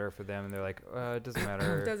because it's better for them? And they're like, it doesn't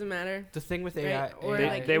matter. it doesn't matter. the thing with Right, AI, or they,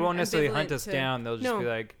 like they won't necessarily hunt ambivalent us to- down. They'll just No. be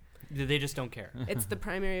like, They just don't care. It's the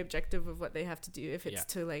primary objective of what they have to do. If it's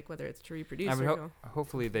to like whether it's to reproduce I would or go.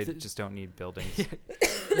 hopefully they just don't need buildings.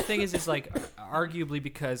 The thing is like, arguably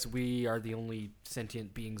because we are the only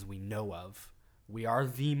sentient beings we know of, we are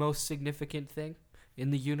the most significant thing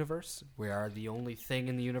in the universe. We are the only thing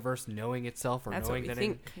in the universe knowing itself or That's knowing what we that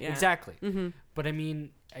think. Yeah. Exactly. Mm-hmm. But I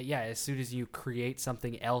mean, as soon as you create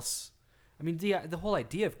something else, I mean, the whole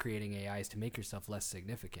idea of creating AI is to make yourself less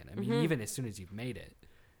significant. I mean, even as soon as you've made it,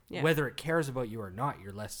 whether it cares about you or not,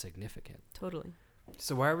 you're less significant. Totally.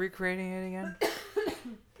 So why are we creating it again?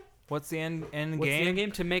 What's the end game? What's the end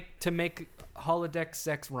game? To make holodeck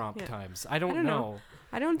sex romp times. I don't know.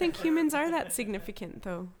 I don't think humans are that significant,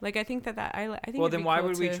 though. Like, I think I think. Well, then why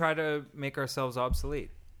would we try to make ourselves obsolete?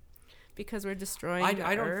 Because we're destroying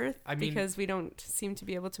the Earth. Because we don't seem to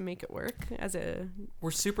be able to make it work as a.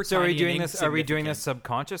 We're super. So tiny are we doing and this? Are we doing this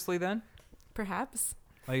subconsciously then? Perhaps.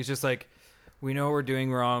 Like it's just like we know we're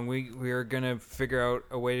doing wrong. We are gonna figure out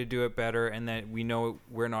a way to do it better, and that we know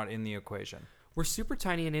we're not in the equation. We're super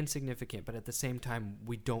tiny and insignificant, but at the same time,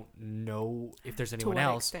 we don't know if there's anyone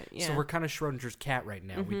else. Extent, So we're kind of Schrodinger's cat right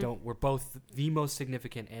now. We're both the most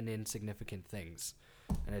significant and insignificant things,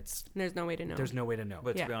 and there's no way to know. There's no way to know.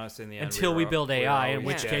 But to be honest, in the end, until we build AI, in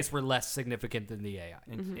which case we're less significant than the AI.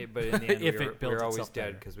 But in the end, If we builds were always itself dead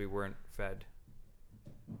better. because we weren't fed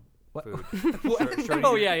What? food.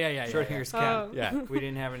 Oh yeah. Schrodinger's cat. Yeah, we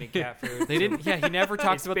didn't have any cat food. They didn't. Yeah, he never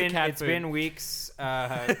talks about the cat It's food. been weeks.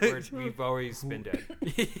 Where we've always been dead.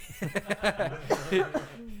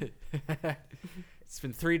 It's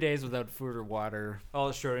been 3 days without food or water. All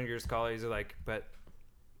of Schrodinger's colleagues are like, but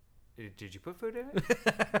did you put food in it?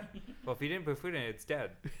 Well, if you didn't put food in it, it's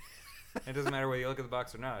dead. It doesn't matter whether you look at the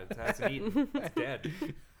box or not. It hasn't eaten. It's dead.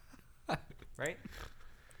 Right?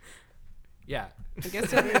 Yeah. I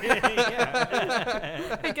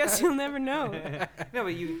guess you'll never know. No,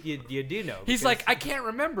 but you do know. He's like, I can't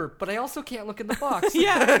remember, but I also can't look in the box.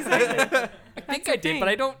 Yeah, exactly. I think I did, but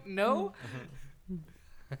I don't know.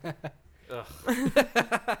 There's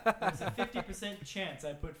a 50% chance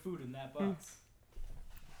I put food in that box.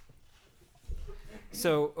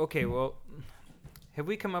 So, okay, well, have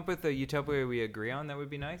we come up with a utopia we agree on that would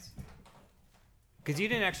be nice? Because you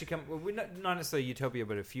didn't actually come... Well, not necessarily utopia,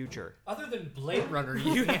 but a future. Other than Blade Runner,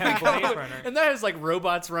 you Blade Runner. And that is like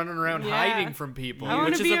robots running around hiding from people. I want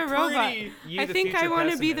which to is be a a robot. pretty... I think I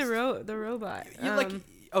want to be the robot.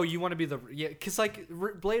 You want to be the... Yeah, because like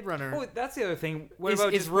Blade Runner... Oh, that's the other thing. What Is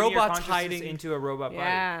about just putting your robots consciousness hiding into a robot body?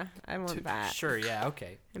 Yeah, I want that. Sure, yeah,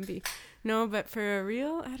 okay. No, but for a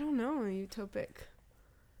real, I don't know, utopic.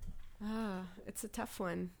 It's a tough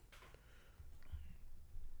one.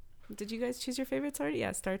 Did you guys choose your favorites already?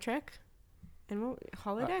 Yeah, Star Trek. And what,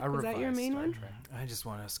 holodeck? Was that your main one? I just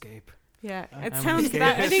want to escape. Yeah, it I'm sounds scared.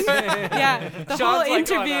 that. I think, yeah, the Sean's whole like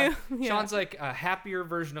interview. Sean's like a happier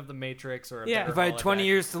version of the Matrix or a Yeah. better If I had 20 holodeck.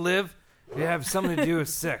 years to live, it'd have something to do with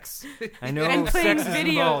sex. I know And playing sex is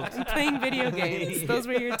video, involved. and playing video games. Those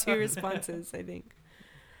were your two responses, I think.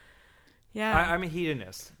 Yeah. I'm a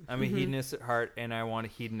hedonist. I'm a hedonist at heart, and I want a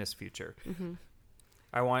hedonist future.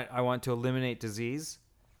 I want to eliminate disease.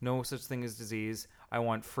 No such thing as disease. I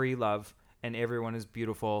want free love, and everyone is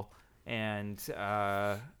beautiful, and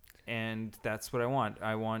that's what I want.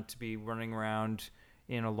 I want to be running around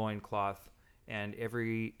in a loincloth, and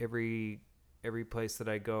every place that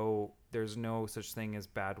I go, there's no such thing as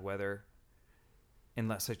bad weather,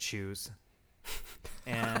 unless I choose.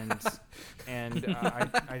 And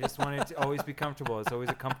I just want it to always be comfortable. It's always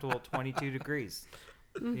a comfortable 22 degrees.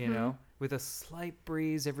 You know, with a slight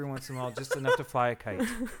breeze every once in a while, just enough to fly a kite.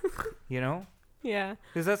 You know? Yeah.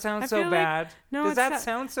 Does that sound I so feel like- bad? No, Does it's that not-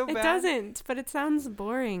 sound so bad? It doesn't, but it sounds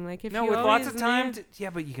boring. Like if No, you with lots always of time. live- Yeah,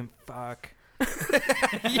 but you can fuck.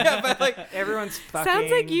 Yeah, but like Everyone's fucking.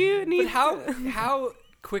 sounds like you need. but how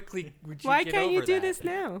quickly would you Why get can't you over do that? this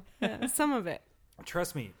now? Yeah, some of it.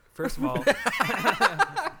 Trust me. First of all,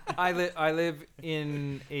 I live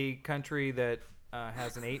in a country that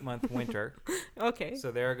has an 8-month winter. Okay.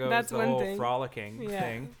 So there goes That's the one whole thing. frolicking Yeah.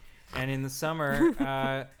 thing. And in the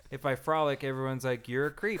summer, if I frolic, everyone's like, "You're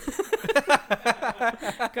a creep."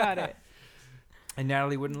 Got it. And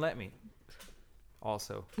Natalie wouldn't let me.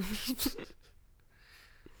 Also,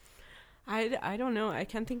 I don't know. I'm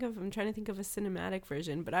trying to think of a cinematic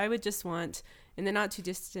version, but I would just want, in the not too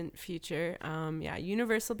distant future,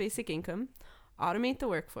 universal basic income, automate the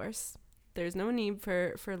workforce. There's no need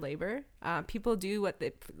for labor. People do what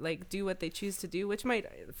they choose to do, which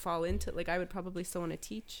might fall into, like, I would probably still want to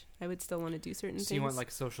teach. I would still want to do certain things. So you want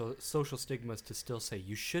like social stigmas to still say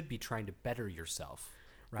you should be trying to better yourself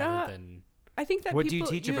rather than... I think that What do you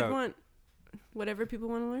people, teach would about? want whatever people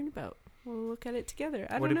want to learn about. we'll look at it together.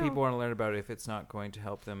 I what don't do know. people want to learn about if it's not going to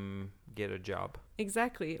help them get a job?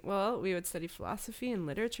 Exactly. Well, we would study philosophy and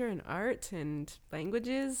literature and art and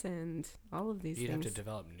languages and all of these You'd things. have to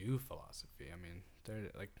develop new philosophy. I mean,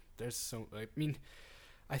 there's so. I mean,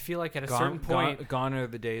 I feel like at a certain point, gone are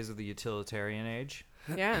the days of the utilitarian age.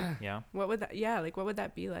 Yeah. Yeah. What would that? Yeah, like what would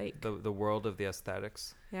that be like? The world of the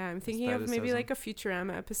aesthetics. Yeah, I'm thinking of maybe like a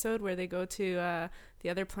Futurama episode where they go to the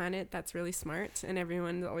other planet that's really smart and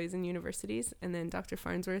everyone's always in universities, and then Dr.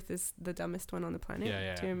 Farnsworth is the dumbest one on the planet.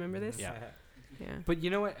 Yeah. Do you remember this? Yeah. Yeah. But you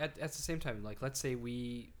know what? At the same time, like, let's say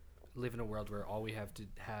we live in a world where all we have to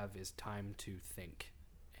have is time to think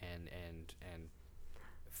and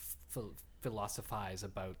philosophize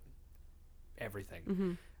about everything.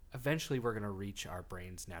 Mm-hmm. Eventually, we're going to reach our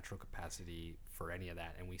brain's natural capacity for any of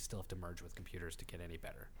that, and we still have to merge with computers to get any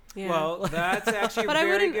better. Yeah. Well, that's actually a But I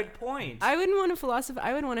very wouldn't- good point. I wouldn't want to philosophize.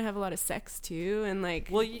 I would want to have a lot of sex too, and like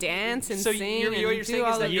dance and so sing what and you're do saying is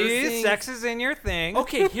all that of you- those things. sex is in your thing.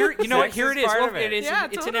 Okay, here, you know what? Sex Here is it is. part Well, of it. Yeah,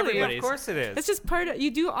 it's in totally. everybody's. Of course it is. It's just part of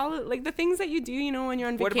you do all of, like the things that you do. You know, when you're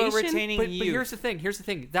on What vacation. about retaining But youth? here's the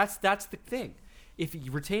thing. That's the thing. If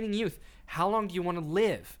you're retaining youth, how long do you want to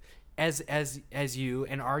live as you?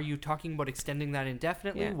 And are you talking about extending that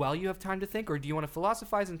indefinitely while you have time to think, or do you want to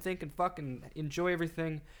philosophize and think and fucking enjoy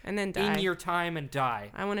everything And then die. in your time and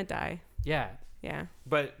die? I want to die. Yeah. Yeah.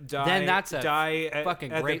 But die, Then that's a die at,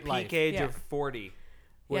 fucking at great the life. peak age Yeah. of 40,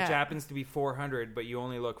 which Yeah. happens to be 400, but you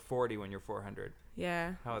only look 40 when you're 400.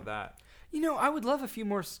 Yeah. How about that? You know, I would love a few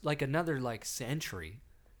more, like another like century.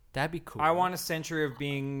 That'd be cool. I want a century of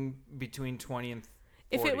being between 20 and 40.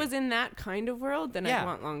 If it was in that kind of world, then Yeah. I'd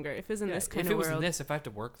want longer. If it was in Yeah, this kind if of it was world. in this, if I have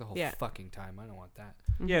to work the whole Yeah. fucking time, I don't want that.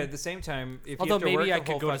 Yeah, at the same time, if Although you have to work maybe I the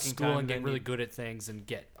could whole go to fucking school time, and get then really you- good at things and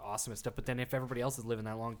get awesome at stuff, but then if everybody else is living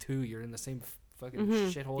that long too, you're in the same fucking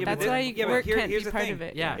Mhm. shithole. Yeah, but That's then- why yeah, but work here- can't here's be the part thing. of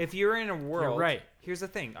it. Yeah. If you're in a world, right. Here's the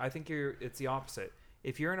thing. I think it's the opposite.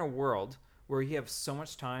 If you're in a world where you have so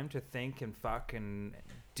much time to think and fuck and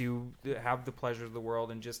have the pleasure of the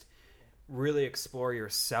world and just really explore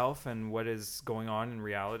yourself and what is going on in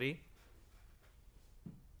reality,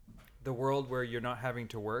 the world where you're not having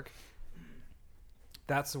to work,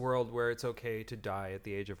 that's the world where it's okay to die at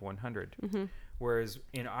the age of 100. Mm-hmm. Whereas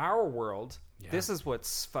in our world, Yeah. this is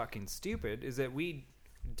what's fucking stupid, is that we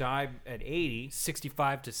die at 80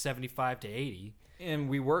 65 to 75 to 80. and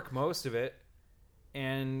we work most of it,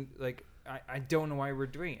 and like I don't know why we're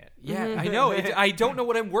doing it. Yeah, Mhm. I know. I don't know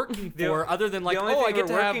what I'm working The- for other than like, the only oh, I thing get we're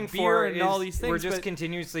to working have for beer and all is these things. We're just but-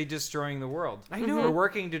 continuously destroying the world. I know. We're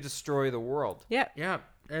working to destroy the world. Yeah. Yeah,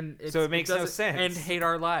 and So it makes no doesn't- sense. And hate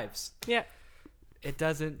our lives. Yeah. It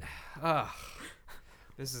doesn't.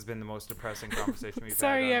 This has been the most depressing conversation we've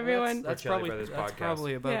Sorry, had. everyone. That's Chili probably Brothers that's podcast.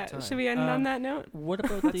 probably about Yeah. time. Should we end on that note? What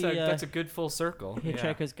about That's, the that's a good full circle.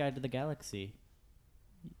 Hitchhiker's Guide to the Galaxy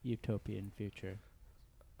utopian future?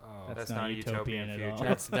 Oh, That's not a utopian at future. all.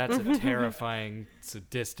 that's a terrifying,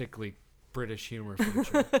 sadistically British humor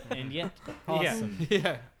future. And yet, Yeah. awesome.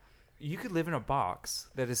 Yeah. You could live in a box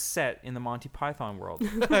that is set in the Monty Python world.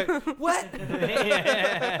 What?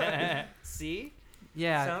 See?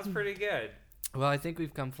 Yeah. Sounds pretty good. Well, I think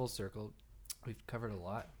we've come full circle. We've covered a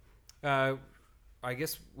lot. I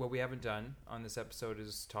guess what we haven't done on this episode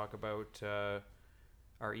is talk about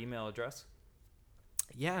our email address.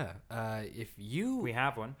 Yeah. If you We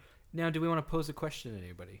have one. now, do we want to pose a question to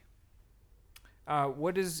anybody?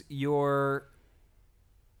 What is your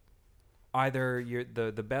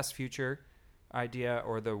the best future idea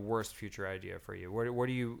or the worst future idea for you? What are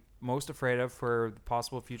you most afraid of for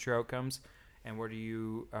possible future outcomes, and what are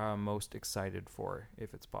you most excited for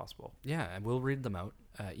if it's possible? Yeah, and we'll read them out.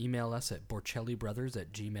 Email us at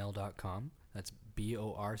borchellibrothers@gmail.com. That's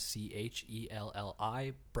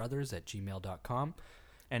BORCHELLI brothers@gmail.com.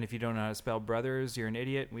 And if you don't know how to spell brothers, you're an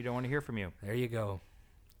idiot. We don't want to hear from you. There you go.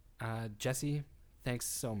 Jesse, thanks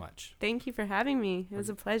so much. Thank you for having me. It was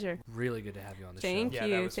a pleasure. Really good to have you on the Thank show. Yeah,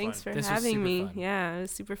 that you. was Thanks fun. for This was having super me. fun. Yeah, it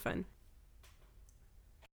was super fun.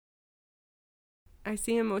 I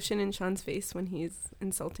see emotion in Sean's face when he's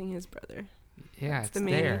insulting his brother. Yeah, It's it's the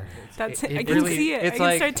main- there. That's It I can really- see it. I it's can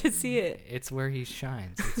like- start to see it. It's where he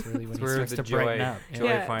shines. It's really when It's he where starts the to joy- brighten up. joy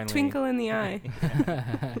Yeah, finally- twinkle in the eye.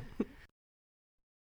 Yeah.